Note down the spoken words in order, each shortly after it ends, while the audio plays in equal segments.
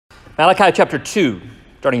Malachi chapter 2,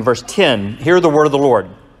 starting in verse 10, hear the word of the Lord.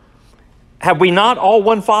 Have we not all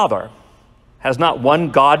one Father? Has not one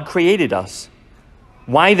God created us?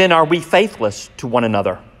 Why then are we faithless to one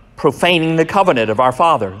another, profaning the covenant of our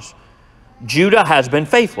fathers? Judah has been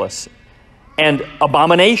faithless, and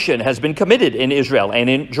abomination has been committed in Israel and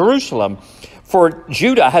in Jerusalem. For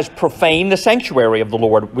Judah has profaned the sanctuary of the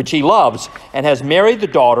Lord, which he loves, and has married the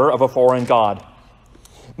daughter of a foreign god.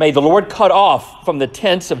 May the Lord cut off from the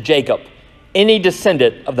tents of Jacob any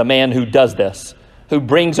descendant of the man who does this, who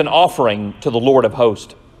brings an offering to the Lord of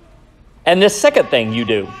hosts. And this second thing you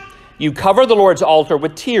do, you cover the Lord's altar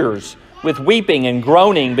with tears, with weeping and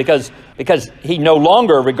groaning, because he no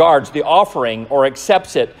longer regards the offering or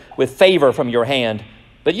accepts it with favor from your hand.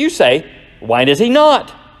 But you say, why does he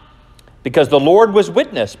not? Because the Lord was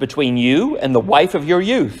witness between you and the wife of your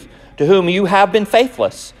youth, to whom you have been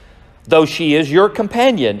faithless, though she is your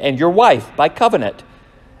companion and your wife by covenant.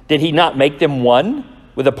 Did he not make them one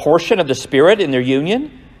with a portion of the Spirit in their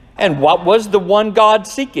union? And what was the one God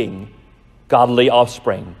seeking? Godly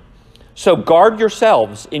offspring. So guard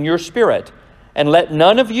yourselves in your spirit, and let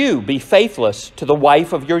none of you be faithless to the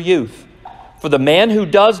wife of your youth. For the man who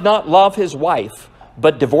does not love his wife,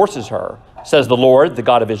 but divorces her, says the Lord, the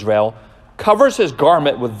God of Israel, covers his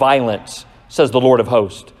garment with violence, says the Lord of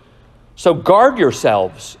hosts. So guard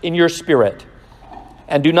yourselves in your spirit,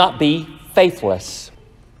 and do not be faithless.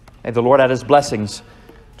 May the Lord add his blessings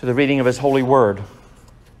to the reading of his holy word.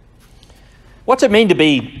 What's it mean to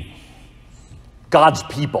be God's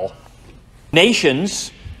people?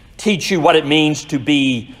 Nations teach you what it means to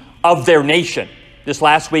be of their nation. This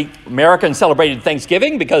last week, Americans celebrated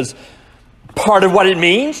Thanksgiving because part of what it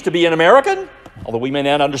means to be an American, although we may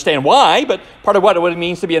not understand why, but part of what it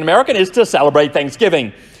means to be an American is to celebrate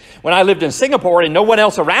Thanksgiving. When I lived in Singapore and no one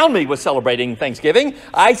else around me was celebrating Thanksgiving,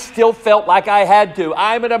 I still felt like I had to.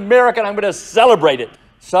 I'm an American, I'm going to celebrate it.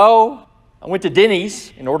 So I went to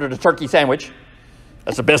Deane's and ordered a turkey sandwich.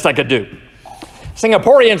 That's the best I could do.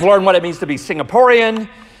 Singaporeans learn what it means to be Singaporean.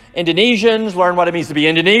 Indonesians learn what it means to be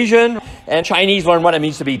Indonesian. And Chinese learn what it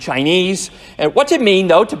means to be Chinese. And what's it mean,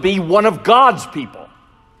 though, to be one of God's people?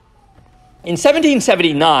 In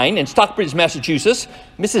 1779, in Stockbridge, Massachusetts,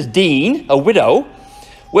 Mrs. Deane, a widow,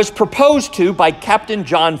 was proposed to by Captain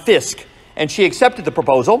John Fisk, and she accepted the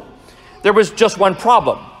proposal. There was just one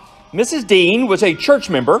problem. Mrs. Deane was a church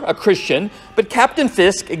member, a Christian, but Captain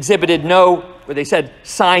Fisk exhibited no, what they said,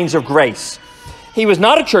 signs of grace. He was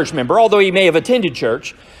not a church member, although he may have attended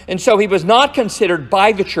church, and so he was not considered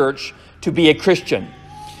by the church to be a Christian.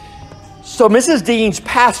 So Mrs. Deane's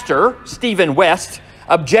pastor, Stephen West,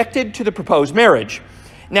 objected to the proposed marriage.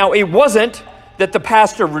 Now, it wasn't that the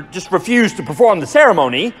pastor just refused to perform the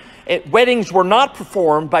ceremony. Weddings were not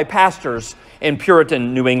performed by pastors in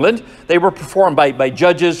Puritan New England. They were performed by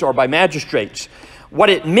judges or by magistrates. What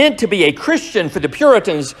it meant to be a Christian for the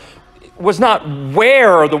Puritans was not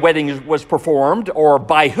where the wedding was performed or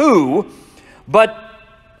by who, but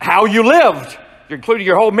how you lived, including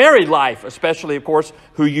your whole married life, especially, of course,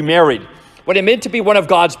 who you married. What it meant to be one of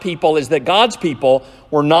God's people is that God's people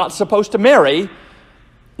were not supposed to marry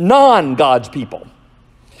non-God's people.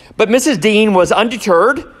 But Mrs. Deane was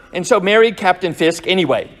undeterred, and so married Captain Fisk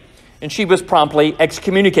anyway, and she was promptly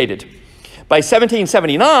excommunicated. By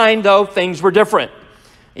 1779, though, things were different.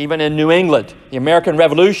 Even in New England, the American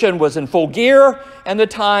Revolution was in full gear, and the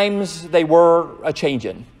times they were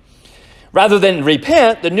a-changin'. Rather than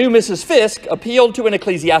repent, the new Mrs. Fisk appealed to an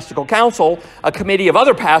ecclesiastical council, a committee of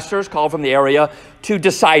other pastors called from the area, to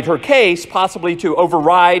decide her case, possibly to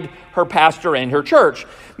override her pastor and her church.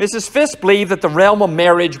 Mrs. Fisk believed that the realm of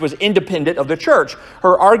marriage was independent of the church.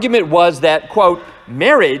 Her argument was that, quote,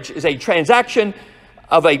 marriage is a transaction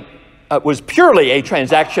of was purely a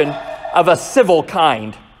transaction of a civil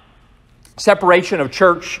kind. Separation of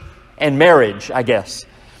church and marriage, I guess.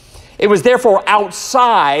 It was therefore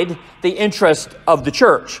outside the interest of the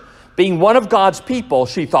church. Being one of God's people,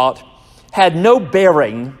 she thought, had no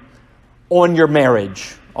bearing on your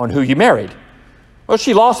marriage, on who you married. Well,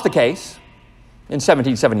 she lost the case in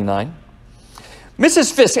 1779.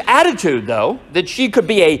 Mrs. Fisk's attitude, though, that she could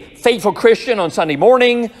be a faithful Christian on Sunday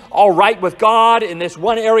morning, all right with God in this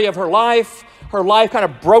one area of her life kind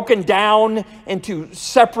of broken down into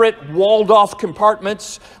separate walled-off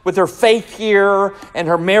compartments with her faith here and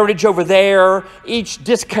her marriage over there, each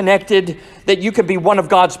disconnected, that you could be one of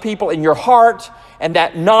God's people in your heart and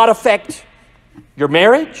that not affect your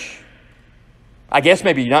marriage. I guess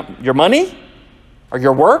maybe not your money or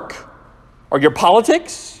your work or your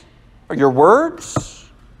politics or your words,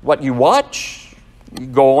 what you watch. You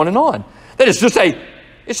go on and on. That it's just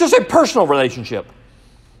a personal relationship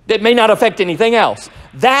that may not affect anything else.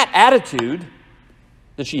 That attitude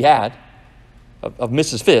that she had of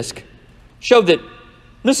Mrs. Fisk showed that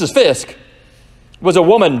Mrs. Fisk was a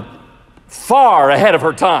woman far ahead of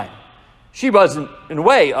her time. She was, in a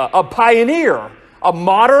way, a pioneer of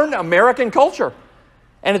modern American culture.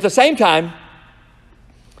 And at the same time,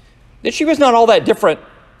 that she was not all that different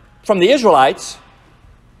from the Israelites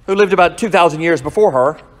who lived about 2,000 years before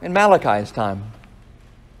her in Malachi's time.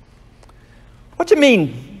 What's it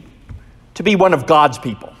mean to be one of God's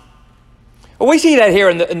people? Well, we see that here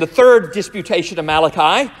in the third disputation of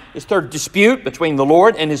Malachi, his third dispute between the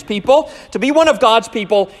Lord and his people. To be one of God's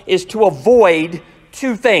people is to avoid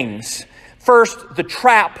two things. First, the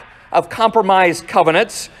trap of compromised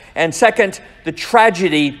covenants, and second, the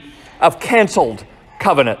tragedy of canceled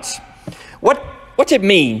covenants. What's it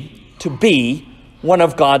mean to be one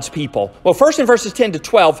of God's people? Well, first in verses 10 to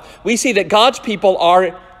 12, we see that God's people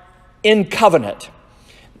are in covenant.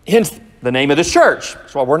 Hence, the name of this church.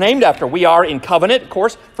 That's what we're named after. We are in covenant, of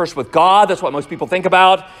course, first with God. That's what most people think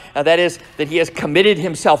about. That is, that he has committed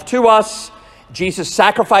himself to us. Jesus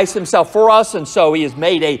sacrificed himself for us, and so he has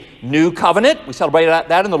made a new covenant. We celebrated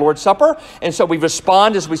that in the Lord's Supper. And so we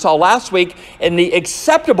respond, as we saw last week, in the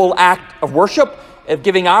acceptable act of worship, of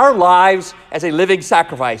giving our lives as a living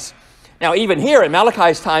sacrifice. Now, even here in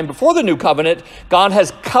Malachi's time, before the new covenant, God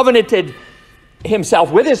has covenanted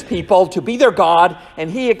himself with his people to be their God, and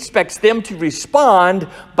he expects them to respond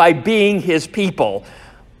by being his people.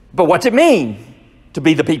 But what's it mean to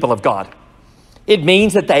be the people of God? It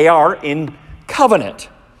means that they are in covenant.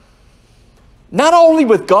 Not only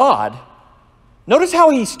with God. Notice how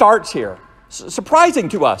he starts here. Surprising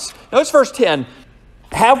to us. Notice verse 10.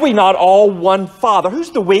 Have we not all one Father?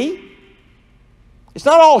 Who's the we? It's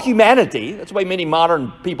not all humanity. That's the way many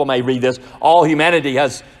modern people may read this. All humanity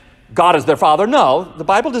has God as their Father. No, the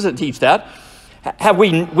Bible doesn't teach that. Have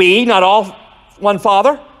we not all one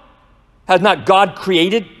Father? Has not God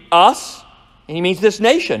created us? And he means this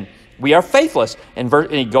nation. We are faithless. And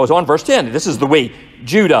he goes on, verse 10. This is the we.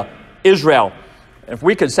 Judah, Israel. If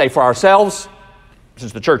we could say for ourselves,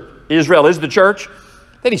 since the church, Israel is the church,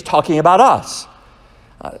 then he's talking about us.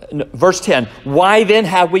 Verse 10. Why then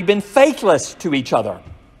have we been faithless to each other?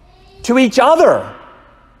 To each other.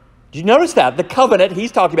 Did you notice that? The covenant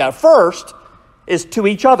he's talking about first is to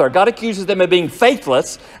each other. God accuses them of being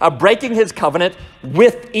faithless, of breaking his covenant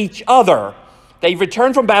with each other. They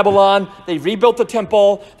returned from Babylon. They rebuilt the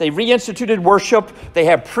temple. They reinstituted worship. They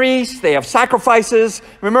have priests. They have sacrifices.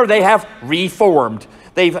 Remember, they have reformed.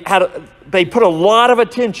 They put a lot of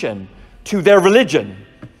attention to their religion.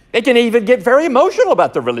 They can even get very emotional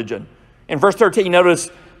about their religion. In verse 13, notice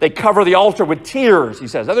they cover the altar with tears, he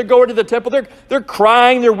says. They're going to the temple. They're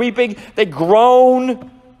crying. They're weeping. They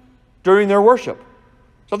groan during their worship.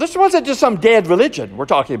 So this wasn't just some dead religion we're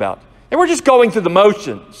talking about. They were just going through the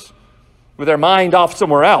motions with their mind off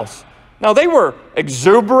somewhere else. Now, they were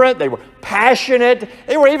exuberant. They were passionate.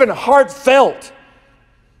 They were even heartfelt.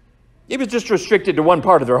 It was just restricted to one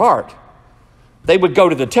part of their heart. They would go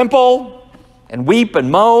to the temple and weep and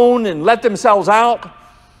moan and let themselves out.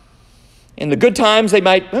 In the good times, they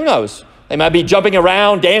might, who knows, they might be jumping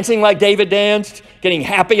around, dancing like David danced, getting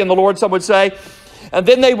happy in the Lord, some would say. And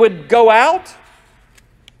then they would go out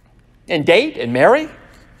and date and marry.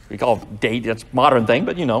 We call it date, that's a modern thing,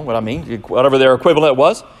 but you know what I mean, whatever their equivalent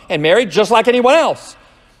was. And marry just like anyone else.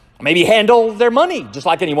 Maybe handle their money just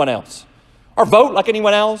like anyone else. Or vote like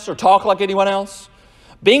anyone else, or talk like anyone else.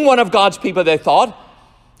 Being one of God's people, they thought,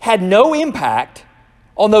 had no impact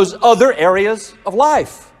on those other areas of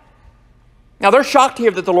life. Now, they're shocked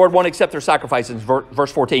here that the Lord won't accept their sacrifices.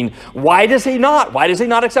 Verse 14, why does he not? Why does he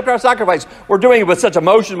not accept our sacrifice? We're doing it with such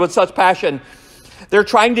emotion, with such passion. They're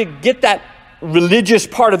trying to get that religious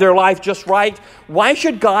part of their life just right. Why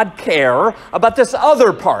should God care about this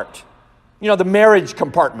other part? You know, the marriage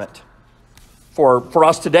compartment. For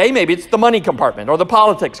us today, maybe it's the money compartment, or the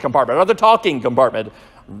politics compartment, or the talking compartment,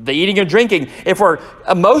 the eating and drinking. If we're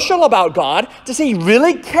emotional about God, does he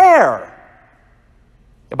really care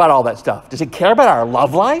about all that stuff? Does he care about our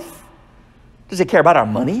love life? Does he care about our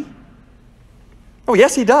money? Oh,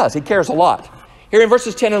 yes, he does. He cares a lot. Here in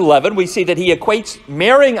verses 10 and 11, we see that he equates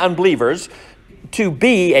marrying unbelievers to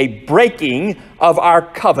be a breaking of our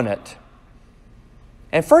covenant.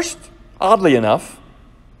 And first, oddly enough,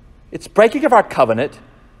 it's breaking of our covenant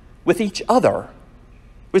with each other,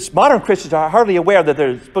 which modern Christians are hardly aware that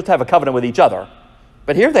they're supposed to have a covenant with each other.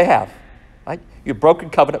 But here they have. Right? You've broken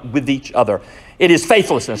covenant with each other. It is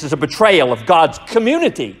faithlessness. It's a betrayal of God's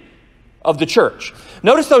community of the church.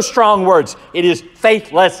 Notice those strong words. It is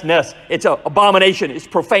faithlessness. It's an abomination. It's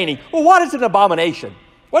profaning. Well, what is an abomination?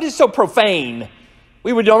 What is so profane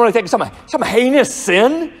We would normally think some heinous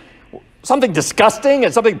sin, something disgusting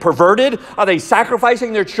and something perverted. Are they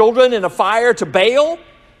sacrificing their children in a fire to Baal?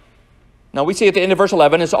 Now we see at the end of verse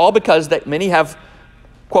 11, it's all because that many have,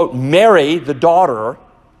 quote, married the daughter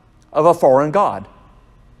of a foreign god.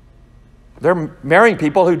 They're marrying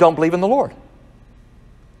people who don't believe in the Lord.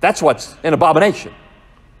 That's what's an abomination.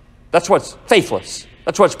 That's what's faithless.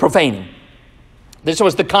 That's what's profaning. This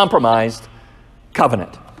was the compromised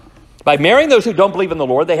covenant. By marrying those who don't believe in the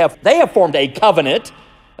Lord, they have formed a covenant.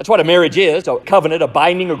 That's what a marriage is, a covenant, a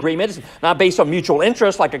binding agreement. It's not based on mutual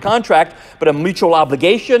interest like a contract, but a mutual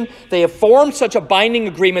obligation. They have formed such a binding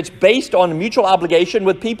agreement based on a mutual obligation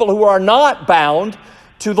with people who are not bound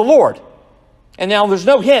to the Lord. And now there's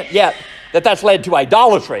no hint yet that that's led to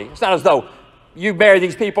idolatry. It's not as though you marry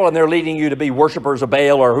these people and they're leading you to be worshipers of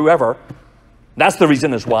Baal or whoever. That's the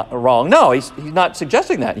reason it's wrong. No, he's not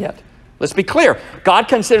suggesting that yet. Let's be clear. God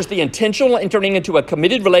considers the intentional entering into a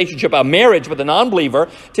committed relationship, a marriage with a non-believer,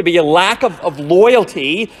 to be a lack of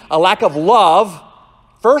loyalty, a lack of love,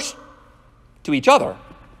 first to each other,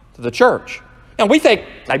 to the church. And we think,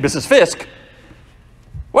 like Mrs. Fisk,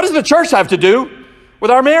 what does the church have to do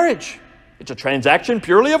with our marriage? It's a transaction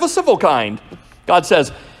purely of a civil kind. God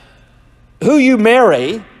says, who you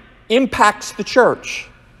marry impacts the church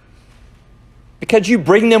because you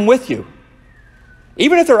bring them with you.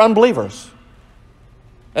 Even if they're unbelievers,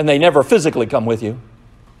 and they never physically come with you.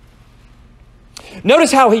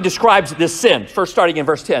 Notice how he describes this sin, first starting in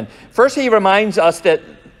verse 10. First, he reminds us that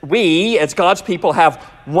we, as God's people, have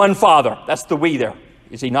one Father. That's the we there.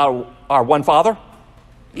 Is he not our one Father?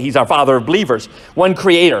 He's our Father of believers, one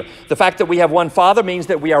Creator. The fact that we have one Father means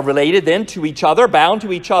that we are related then to each other, bound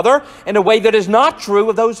to each other, in a way that is not true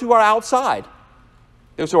of those who are outside,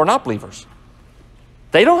 those who are not believers.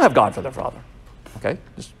 They don't have God for their Father. Okay,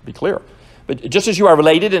 just be clear. But just as you are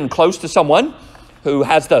related and close to someone who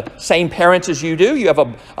has the same parents as you do, you have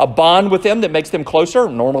a bond with them that makes them closer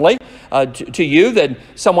normally to you than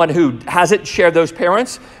someone who hasn't shared those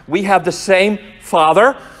parents. We have the same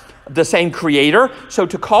Father, the same Creator. So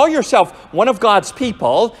to call yourself one of God's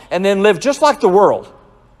people and then live just like the world,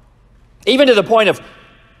 even to the point of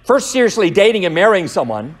first seriously dating and marrying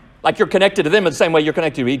someone, like you're connected to them in the same way you're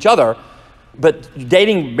connected to each other, but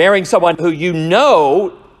marrying someone who you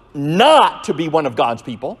know not to be one of God's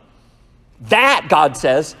people, that, God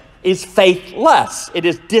says, is faithless. It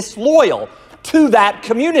is disloyal to that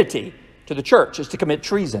community, to the church, is to commit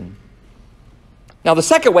treason. Now, the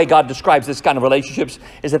second way God describes this kind of relationships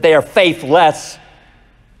is that they are faithless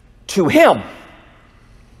to Him.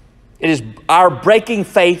 It is our breaking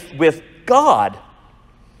faith with God.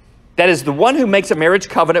 That is, the one who makes a marriage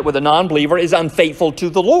covenant with a non-believer is unfaithful to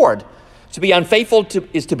the Lord. To be unfaithful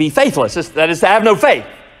is to be faithless. That is to have no faith.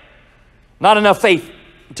 Not enough faith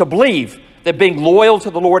to believe that being loyal to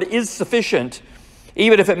the Lord is sufficient,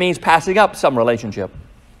 even if it means passing up some relationship.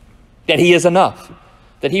 That He is enough.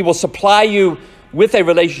 That He will supply you with a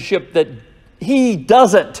relationship that He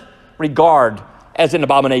doesn't regard as an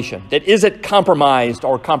abomination. That isn't compromised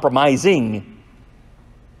or compromising.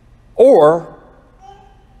 Or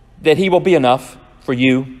that He will be enough for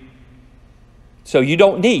you so you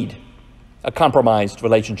don't need a compromised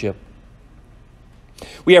relationship.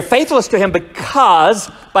 We are faithless to Him because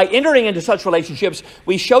by entering into such relationships,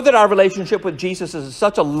 we show that our relationship with Jesus is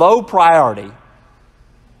such a low priority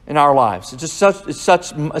in our lives. It's just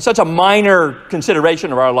such a minor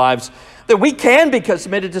consideration of our lives that we can be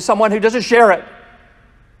committed to someone who doesn't share it.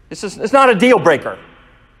 It's not a deal breaker.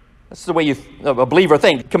 That's the way a believer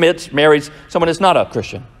thinks. Commits, marries someone who's not a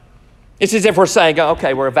Christian. It's as if we're saying,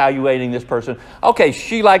 okay, we're evaluating this person. Okay,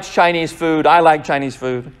 she likes Chinese food. I like Chinese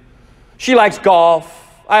food. She likes golf.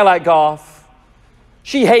 I like golf.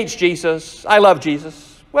 She hates Jesus. I love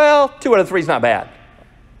Jesus. Well, 2 out of 3 is not bad.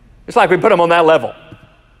 It's like we put them on that level.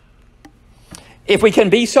 If we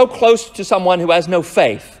can be so close to someone who has no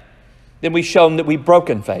faith, then we've shown that we've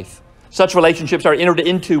broken faith. Such relationships are entered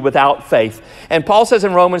into without faith. And Paul says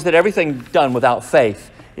in Romans that everything done without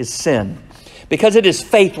faith is sin. Because it is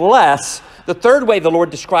faithless, the third way the Lord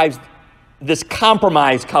describes this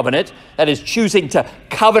compromise covenant, that is choosing to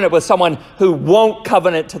covenant with someone who won't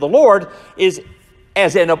covenant to the Lord, is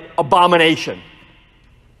as an abomination.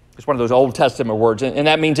 It's one of those Old Testament words, and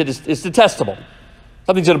that means it's detestable.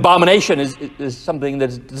 Something's an abomination is something that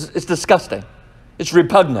is disgusting. It's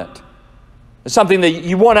repugnant. It's something that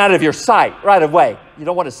you want out of your sight right away. You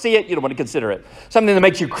don't want to see it. You don't want to consider it. Something that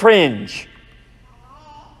makes you cringe.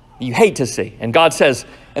 You hate to see. And God says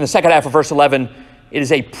in the second half of verse 11, it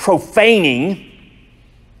is a profaning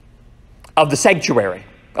of the sanctuary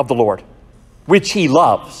of the Lord, which He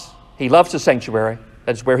loves. He loves the sanctuary.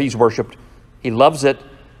 That's where He's worshiped. He loves it,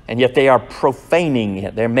 and yet they are profaning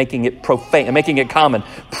it. They're making it profane, making it common.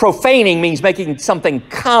 Profaning means making something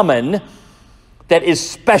common that is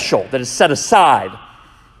special, that is set aside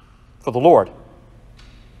for the Lord.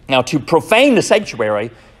 Now, to profane the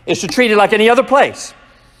sanctuary is to treat it like any other place.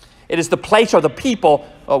 It is the place or the people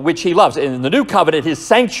which he loves. In the new covenant, his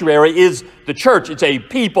sanctuary is the church. It's a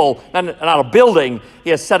people, not a building. He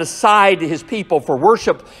has set aside his people for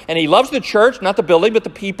worship. And he loves the church, not the building, but the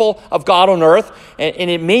people of God on earth. And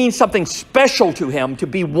it means something special to him to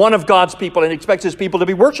be one of God's people, and he expects his people to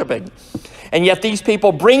be worshiping. And yet these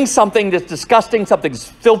people bring something that's disgusting, something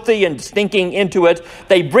filthy and stinking into it.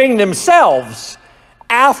 They bring themselves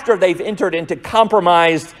after they've entered into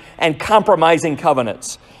compromised and compromising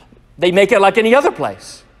covenants. They make it like any other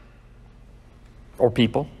place or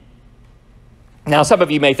people. Now, some of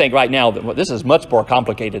you may think right now that this is much more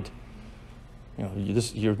complicated.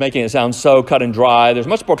 You're making it sound so cut and dry. There's a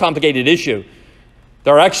much more complicated issue.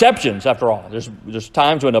 There are exceptions, after all. There's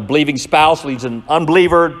times when a believing spouse leads an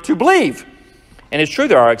unbeliever to believe. And it's true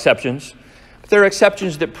there are exceptions, but there are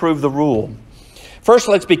exceptions that prove the rule. First,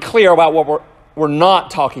 let's be clear about what we're not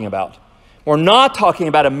talking about. We're not talking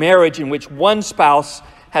about a marriage in which one spouse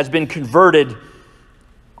has been converted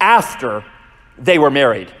after they were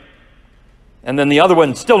married, and then the other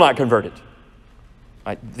one still not converted.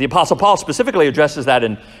 Right? The Apostle Paul specifically addresses that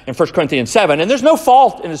in 1 Corinthians 7, and there's no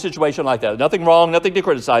fault in a situation like that. Nothing wrong, nothing to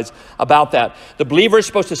criticize about that. The believer is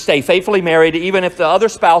supposed to stay faithfully married even if the other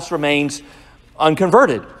spouse remains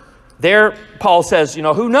unconverted. There, Paul says,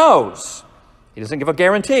 who knows? He doesn't give a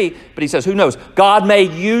guarantee, but he says, who knows? God may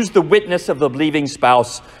use the witness of the believing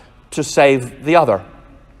spouse to save the other.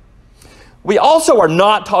 We also are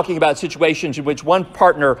not talking about situations in which one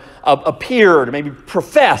partner appeared, maybe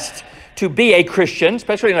professed to be a Christian,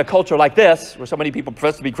 especially in a culture like this, where so many people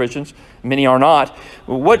profess to be Christians, many are not,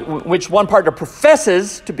 which one partner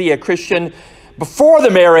professes to be a Christian before the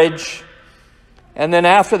marriage, and then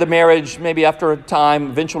after the marriage, maybe after a time,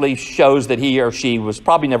 eventually shows that he or she was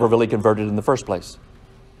probably never really converted in the first place.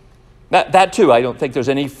 That too, I don't think there's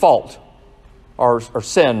any fault or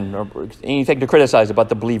sin or anything to criticize about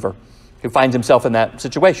the believer who finds himself in that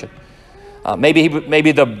situation. Maybe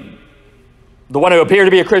the one who appeared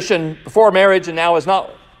to be a Christian before marriage and now is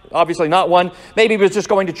not, obviously not one. Maybe he was just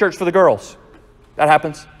going to church for the girls. That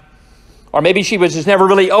happens. Or maybe she was just never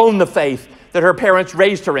really owned the faith that her parents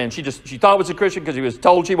raised her in. She thought was a Christian because she was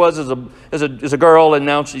told she was as a girl, and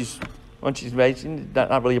now when she's raised,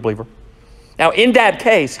 not really a believer. Now, in that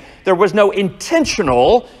case, there was no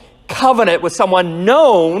intentional covenant with someone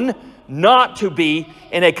known not to be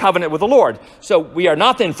in a covenant with the Lord. So we are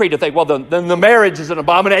not then free to think, well, then the marriage is an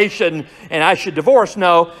abomination and I should divorce.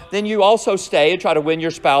 No, then you also stay and try to win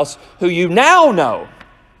your spouse who you now know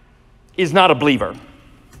is not a believer.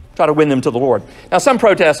 Try to win them to the Lord. Now, some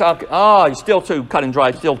protest, you're still too cut and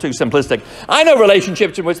dry, still too simplistic. I know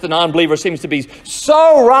relationships in which the non-believer seems to be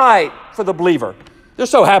so right for the believer. They're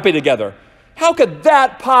so happy together. How could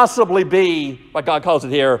that possibly be, what God calls it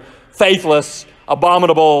here, faithless,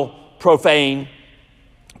 abominable, profane?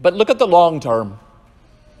 But look at the long term.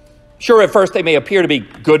 Sure, at first they may appear to be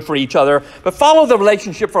good for each other, but follow the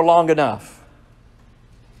relationship for long enough.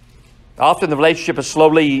 Often the relationship is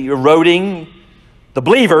slowly eroding the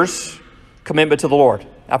believer's commitment to the Lord.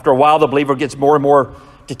 After a while, the believer gets more and more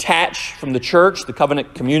detached from the church, the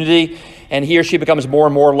covenant community, and he or she becomes more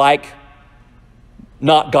and more like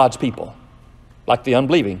not God's people, like the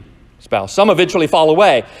unbelieving spouse. Some eventually fall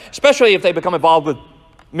away, especially if they become involved with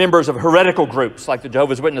members of heretical groups like the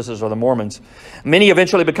Jehovah's Witnesses or the Mormons. Many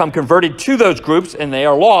eventually become converted to those groups, and they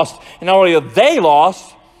are lost. And not only are they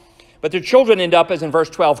lost, but their children end up, as in verse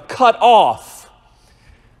 12, cut off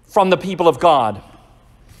from the people of God,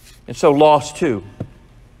 and so lost too.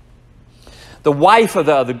 The wife of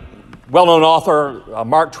the well-known author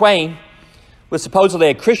Mark Twain was supposedly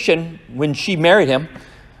a Christian when she married him,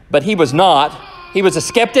 but he was not. He was a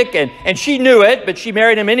skeptic, and she knew it, but she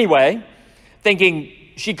married him anyway, thinking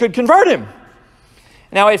she could convert him.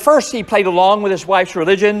 Now, at first, he played along with his wife's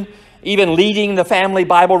religion, even leading the family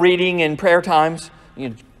Bible reading and prayer times,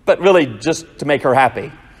 but really just to make her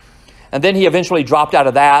happy. And then he eventually dropped out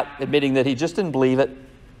of that, admitting that he just didn't believe it.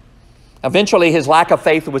 Eventually, his lack of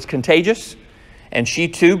faith was contagious, and she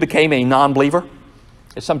too became a non-believer.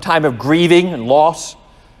 At some time of grieving and loss,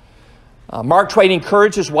 Mark Twain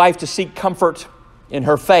encouraged his wife to seek comfort in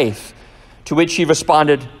her faith, to which she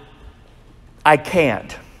responded, "I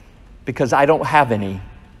can't, because I don't have any."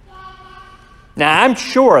 Now, I'm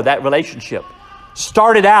sure that relationship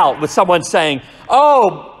started out with someone saying,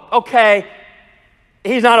 "Oh, okay,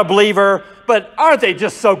 he's not a believer, but aren't they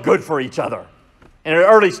just so good for each other?" And in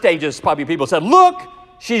early stages, probably people said, look,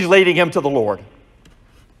 she's leading him to the Lord.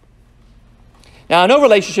 Now, I know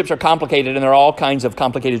relationships are complicated, and there are all kinds of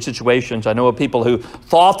complicated situations. I know of people who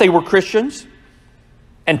thought they were Christians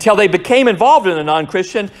until they became involved in a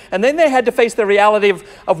non-Christian, and then they had to face the reality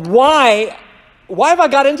of why have I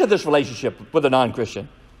got into this relationship with a non-Christian?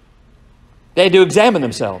 They had to examine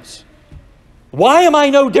themselves. Why am I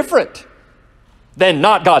no different than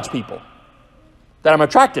not God's people? That I'm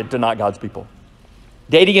attracted to not God's people?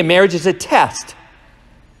 Dating and marriage is a test,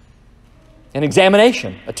 an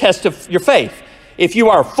examination, a test of your faith. If you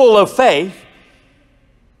are full of faith,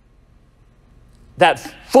 that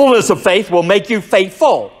fullness of faith will make you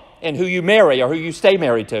faithful in who you marry or who you stay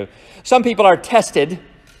married to. Some people are tested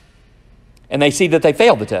and they see that they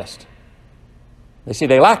failed the test. They see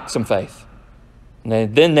they lack some faith.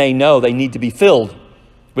 And then they know they need to be filled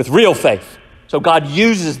with real faith. So God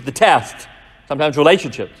uses the test, sometimes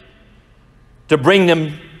relationships, to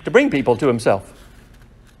bring people to himself.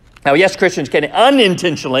 Now, yes, Christians can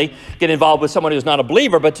unintentionally get involved with someone who's not a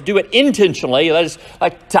believer, but to do it intentionally, that is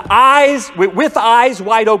like with eyes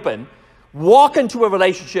wide open, walk into a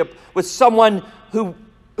relationship with someone who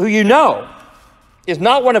you know is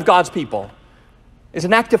not one of God's people, is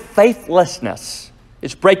an act of faithlessness.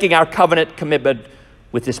 It's breaking our covenant commitment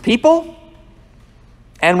with his people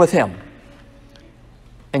and with him.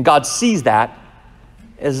 And God sees that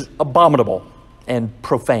as abominable and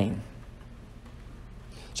profane.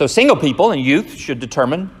 So single people and youth should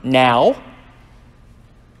determine now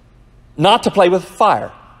not to play with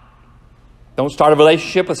fire. Don't start a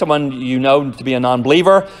relationship with someone you know to be a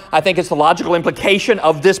non-believer. I think it's the logical implication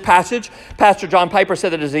of this passage. Pastor John Piper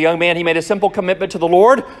said that as a young man, he made a simple commitment to the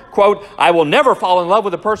Lord. Quote, I will never fall in love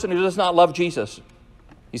with a person who does not love Jesus.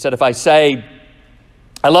 He said, if I say,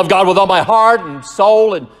 I love God with all my heart and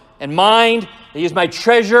soul and mind, he is my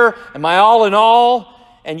treasure and my all in all,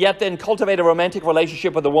 and yet then cultivate a romantic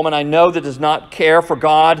relationship with a woman I know that does not care for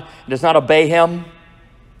God, and does not obey him,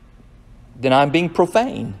 then I'm being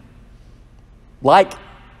profane. Like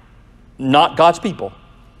not God's people.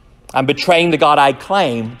 I'm betraying the God I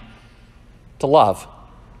claim to love.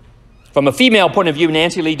 From a female point of view,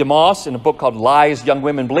 Nancy Lee DeMoss, in a book called Lies Young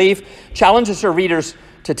Women Believe, challenges her readers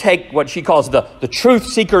to take what she calls the Truth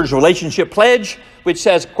Seeker's Relationship Pledge, which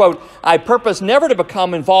says, quote, I purpose never to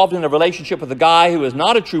become involved in a relationship with a guy who is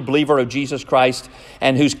not a true believer of Jesus Christ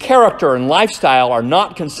and whose character and lifestyle are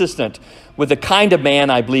not consistent with the kind of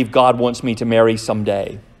man I believe God wants me to marry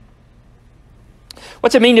someday.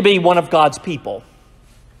 What's it mean to be one of God's people?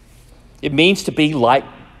 It means to be like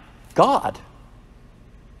God,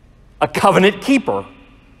 a covenant keeper.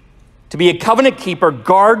 To be a covenant keeper,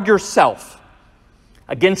 guard yourself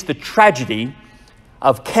against the tragedy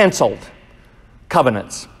of canceled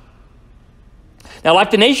covenants. Now,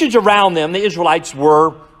 like the nations around them, the Israelites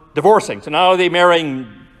were divorcing. So not only are they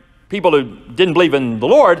marrying people who didn't believe in the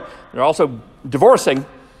Lord, they're also divorcing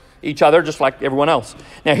each other just like everyone else.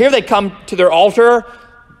 Now, here they come to their altar,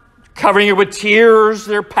 covering it with tears.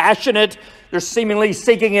 They're passionate. They're seemingly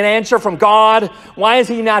seeking an answer from God. Why is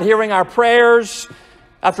he not hearing our prayers?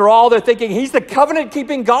 After all, they're thinking he's the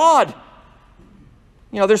covenant-keeping God.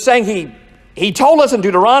 You know, they're saying he told us in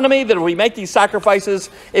Deuteronomy that if we make these sacrifices,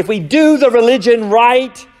 if we do the religion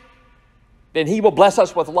right, then he will bless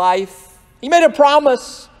us with life. He made a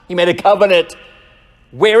promise. He made a covenant.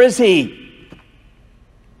 Where is he?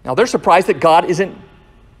 Now, they're surprised that God isn't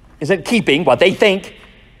keeping what they think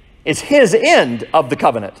is his end of the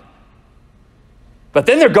covenant. But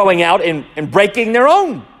then they're going out and breaking their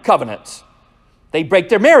own covenants. They break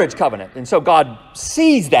their marriage covenant. And so God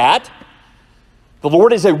sees that. The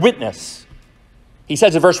Lord is a witness. He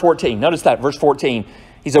says in verse 14, notice that, verse 14,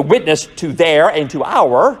 he's a witness to their and to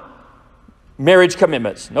our marriage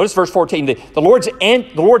commitments. Notice verse 14,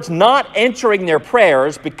 the Lord's not answering their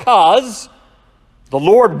prayers because the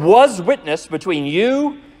Lord was witness between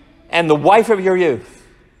you and the wife of your youth.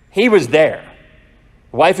 He was there.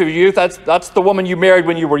 The wife of your youth, that's the woman you married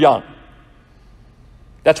when you were young.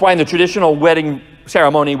 That's why in the traditional wedding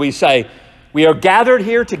ceremony we say, we are gathered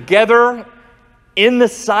here together in the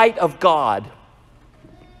sight of God.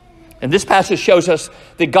 And this passage shows us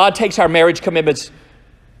that God takes our marriage commitments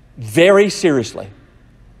very seriously.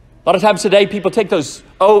 A lot of times today people take those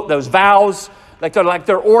vows like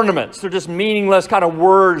they're ornaments. They're just meaningless kind of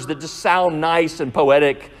words that just sound nice and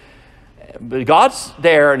poetic. But God's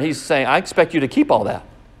there and he's saying, I expect you to keep all that.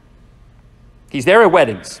 He's there at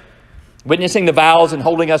weddings, witnessing the vows and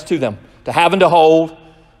holding us to them, to have and to hold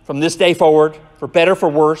from this day forward, for better, for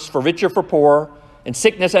worse, for richer, for poorer, in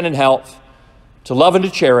sickness and in health, to love and to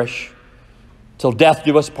cherish, till death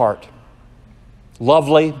do us part.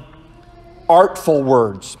 Lovely, artful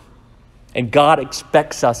words, and God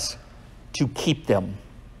expects us to keep them.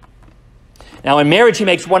 Now, in marriage, he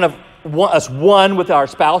makes us one with our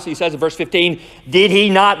spouse. He says in verse 15, did he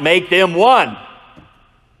not make them one?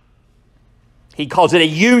 He calls it a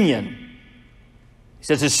union. He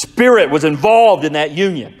says his Spirit was involved in that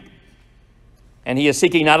union. And he is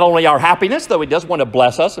seeking not only our happiness, though he does want to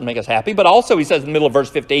bless us and make us happy, but also, he says in the middle of verse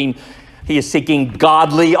 15, he is seeking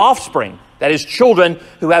godly offspring. That is, children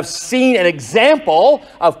who have seen an example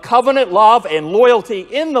of covenant love and loyalty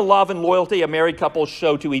in the love and loyalty a married couple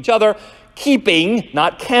show to each other, keeping,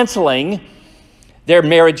 not canceling, their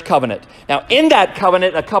marriage covenant. Now, in that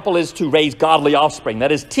covenant, a couple is to raise godly offspring.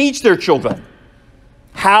 That is, teach their children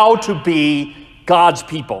how to be God's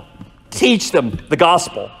people. Teach them the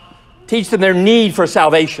gospel. Teach them their need for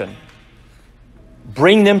salvation.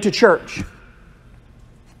 Bring them to church.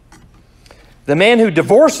 The man who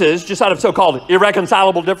divorces, just out of so-called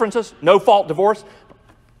irreconcilable differences, no-fault divorce,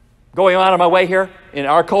 going out of my way here, in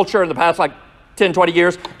our culture in the past 10, 20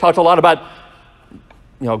 years, talked a lot about,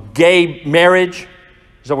 gay marriage.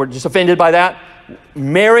 So we're just offended by that.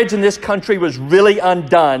 Marriage in this country was really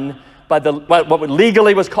undone by what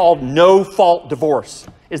legally was called no-fault divorce,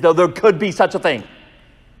 as though there could be such a thing.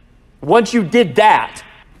 Once you did that,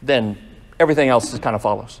 then everything else just kind of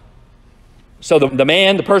follows. So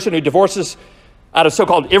the person who divorces out of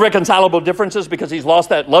so-called irreconcilable differences because he's lost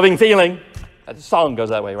that loving feeling, the song goes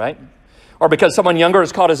that way, right? Or because someone younger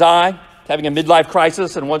has caught his eye, having a midlife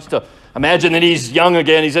crisis and wants to imagine that he's young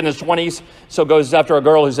again, he's in his 20s, so goes after a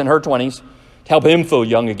girl who's in her 20s to help him feel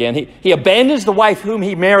young again. He abandons the wife whom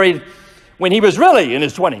he married when he was really in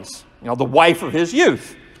his 20s, the wife of his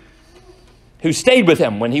youth, who stayed with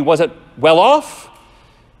him when he wasn't well off,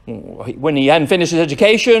 when he hadn't finished his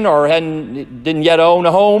education or didn't yet own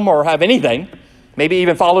a home or have anything, maybe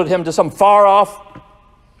even followed him to some far-off,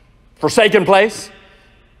 forsaken place,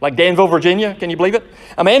 like Danville, Virginia. Can you believe it?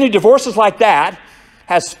 A man who divorces like that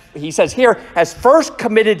he says here, has first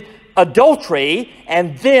committed adultery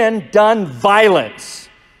and then done violence.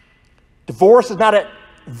 Divorce is not a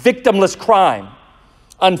victimless crime.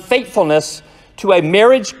 Unfaithfulness to a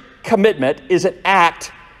marriage commitment is an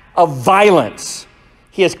act of violence.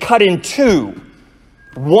 He has cut in two,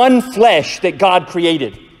 one flesh that God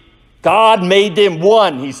created. God made them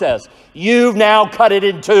one, he says. You've now cut it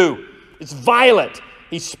in two. It's violent.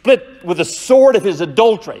 He split with the sword of his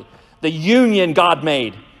adultery the union God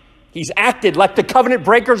made. He's acted like the covenant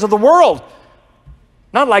breakers of the world.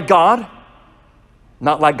 Not like God.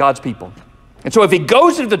 Not like God's people. And so if he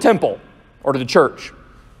goes to the temple or to the church,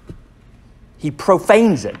 he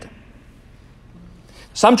profanes it.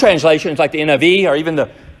 Some translations, like the NIV or even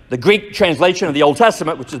the Greek translation of the Old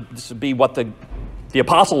Testament, this would be what the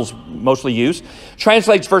apostles mostly use,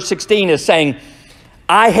 translates verse 16 as saying,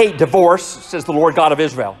 I hate divorce, says the Lord God of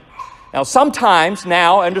Israel. Now, sometimes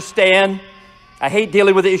now, understand, I hate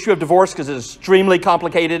dealing with the issue of divorce because it's extremely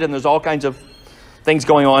complicated and there's all kinds of things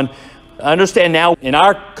going on. I understand now, in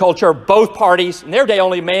our culture, both parties, in their day,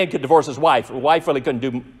 only a man could divorce his wife. A wife really couldn't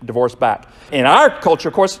do divorce back. In our culture,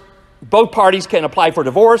 of course, both parties can apply for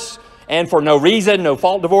divorce and for no reason, no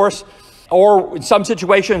fault divorce, or in some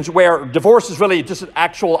situations where divorce is really just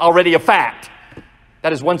already a fact.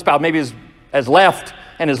 That is, one spouse maybe has left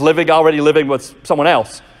and is already living with someone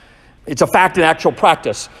else. It's a fact in actual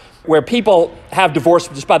practice where people have divorce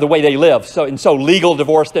just by the way they live. So legal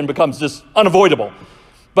divorce then becomes just unavoidable.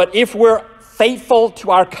 But if we're faithful to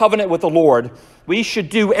our covenant with the Lord, we should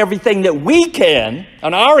do everything that we can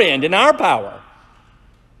on our end, in our power,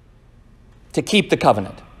 to keep the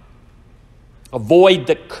covenant. Avoid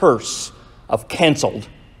the curse of canceled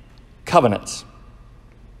covenants.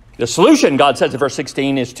 The solution, God says in verse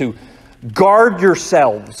 16, is to guard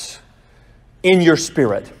yourselves in your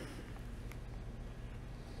spirit.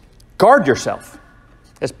 Guard yourself.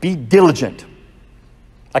 Let's be diligent.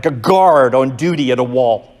 Like a guard on duty at a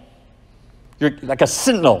wall. You're like a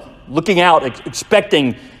sentinel looking out,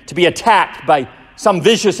 expecting to be attacked by some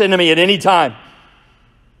vicious enemy at any time.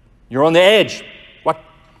 You're on the edge.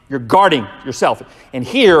 You're guarding yourself. And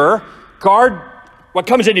here, guard what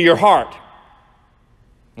comes into your heart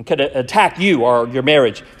and could attack you or your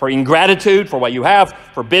marriage for ingratitude, for what you have,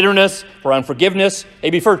 for bitterness, for unforgiveness,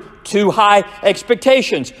 maybe for too high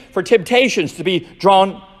expectations, for temptations to be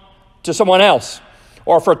drawn to someone else,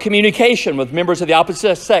 or for communication with members of the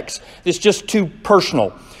opposite sex that's just too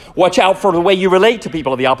personal. Watch out for the way you relate to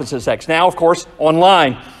people of the opposite sex. Now, of course,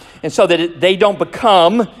 online. And so that they don't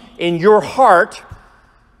become, in your heart,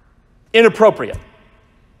 inappropriate.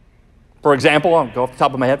 For example, I'll go off the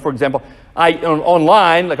top of my head,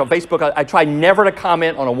 online, like on Facebook, I try never to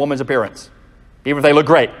comment on a woman's appearance, even if they look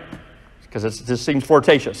great. because it just seems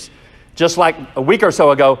flirtatious. Just like a week or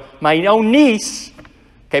so ago, my own niece,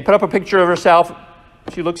 put up a picture of herself.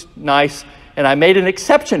 She looks nice, and I made an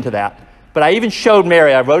exception to that. But I even showed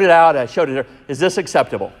Mary, I wrote it out, I showed it to her, is this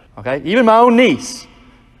acceptable? Okay, even my own niece.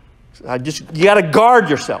 You got to guard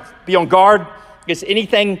yourself. Be on guard against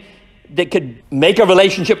anything that could make a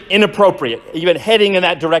relationship inappropriate, even heading in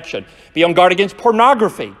that direction. Be on guard against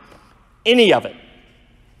pornography, any of it.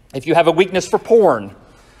 If you have a weakness for porn,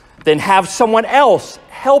 then have someone else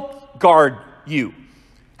help guard you.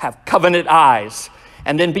 Have covenant eyes.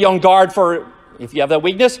 And then be on guard for, if you have that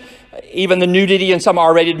weakness, even the nudity in some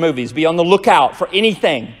R-rated movies. Be on the lookout for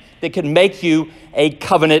anything that can make you a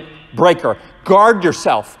covenant breaker. Guard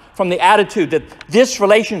yourself from the attitude that this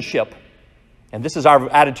relationship, and this is our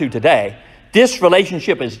attitude today, this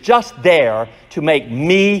relationship is just there to make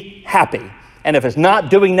me happy. And if it's not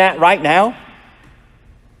doing that right now,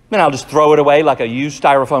 then I'll just throw it away like a used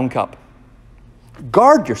styrofoam cup.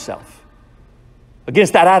 Guard yourself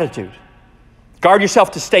against that attitude. Guard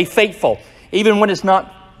yourself to stay faithful, even when it's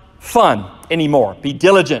not fun anymore. Be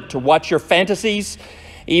diligent to watch your fantasies,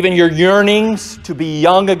 even your yearnings to be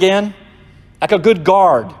young again, like a good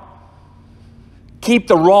guard. Keep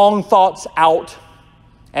the wrong thoughts out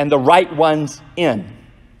and the right ones in.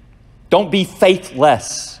 Don't be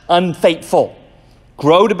faithless, unfaithful.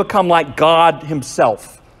 Grow to become like God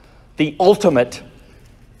himself, the ultimate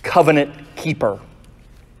covenant keeper.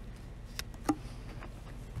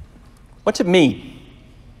 What's it mean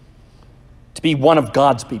to be one of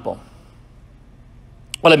God's people?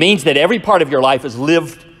 Well, it means that every part of your life is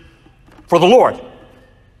lived for the Lord.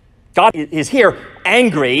 God is here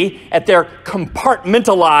angry at their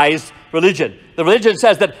compartmentalized religion. The religion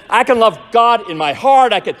says that I can love God in my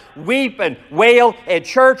heart, I can weep and wail at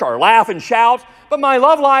church or laugh and shout, but my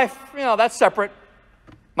love life, that's separate.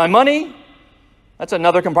 My money, that's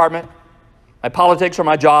another compartment. My politics or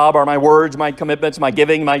my job or my words, my commitments, my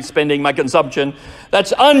giving, my spending, my consumption,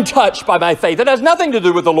 that's untouched by my faith. It has nothing to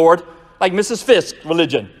do with the Lord, like Mrs. Fisk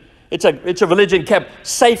religion. It's a religion kept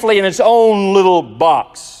safely in its own little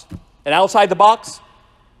box. And outside the box,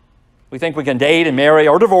 we think we can date and marry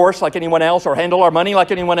or divorce like anyone else, or handle our money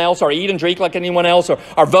like anyone else, or eat and drink like anyone else,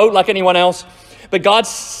 or vote like anyone else. But God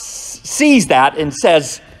sees that and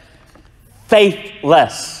says,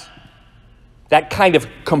 faithless. That kind of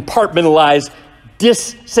compartmentalized,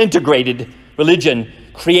 disintegrated religion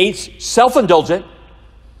creates self-indulgent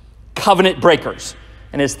covenant breakers.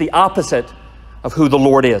 And it's the opposite of who the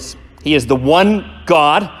Lord is. He is the one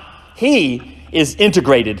God. He is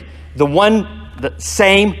integrated. The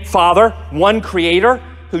same Father, one Creator,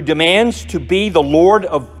 who demands to be the Lord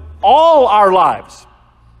of all our lives,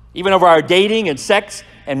 even over our dating and sex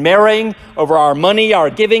and marrying, over our money, our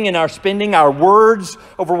giving and our spending, our words,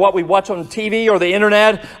 over what we watch on TV or the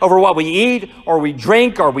internet, over what we eat or we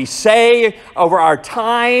drink or we say, over our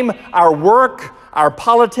time, our work, our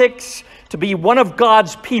politics. To be one of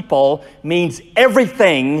God's people means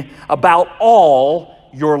everything about all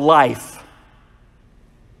your life.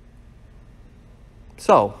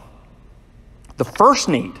 So, the first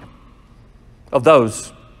need of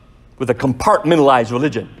those with a compartmentalized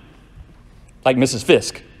religion, like Mrs.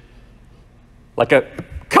 Fisk, like a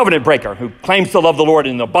covenant breaker who claims to love the Lord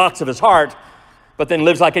in the box of his heart, but then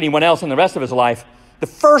lives like anyone else in the rest of his life, the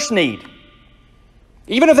first need,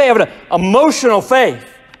 even if they have an emotional faith,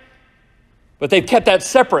 but they've kept that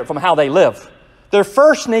separate from how they live, their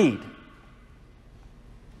first need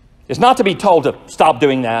is not to be told to stop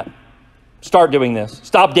doing that, start doing this,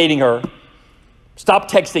 stop dating her, stop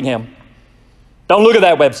texting him, don't look at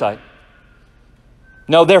that website.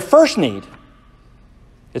 No, their first need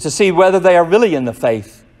is to see whether they are really in the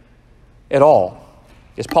faith at all.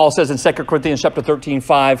 As Paul says in 2 Corinthians chapter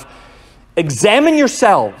 13:5, examine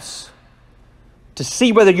yourselves to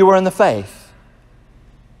see whether you are in the faith.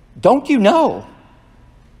 Don't you know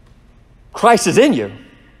Christ is in you?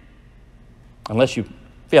 Unless you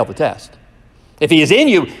fail the test. If he is in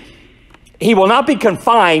you, he will not be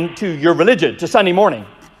confined to your religion, to Sunday morning.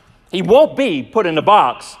 He won't be put in a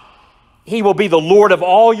box. He will be the Lord of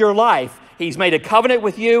all your life. He's made a covenant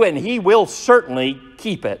with you, and he will certainly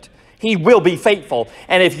keep it. He will be faithful.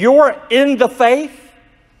 And if you're in the faith,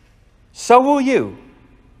 so will you,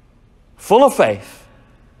 full of faith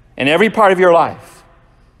in every part of your life.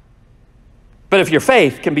 But if your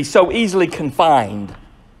faith can be so easily confined,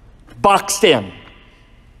 boxed in,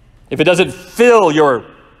 if it doesn't fill your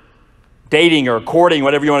dating or courting,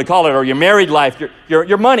 whatever you want to call it, or your married life,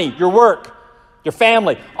 your money, your work, your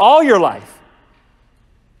family, all your life,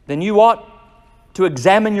 then you ought to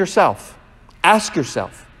examine yourself. Ask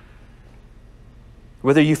yourself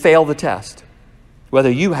whether you fail the test, whether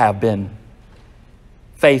you have been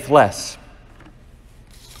faithless.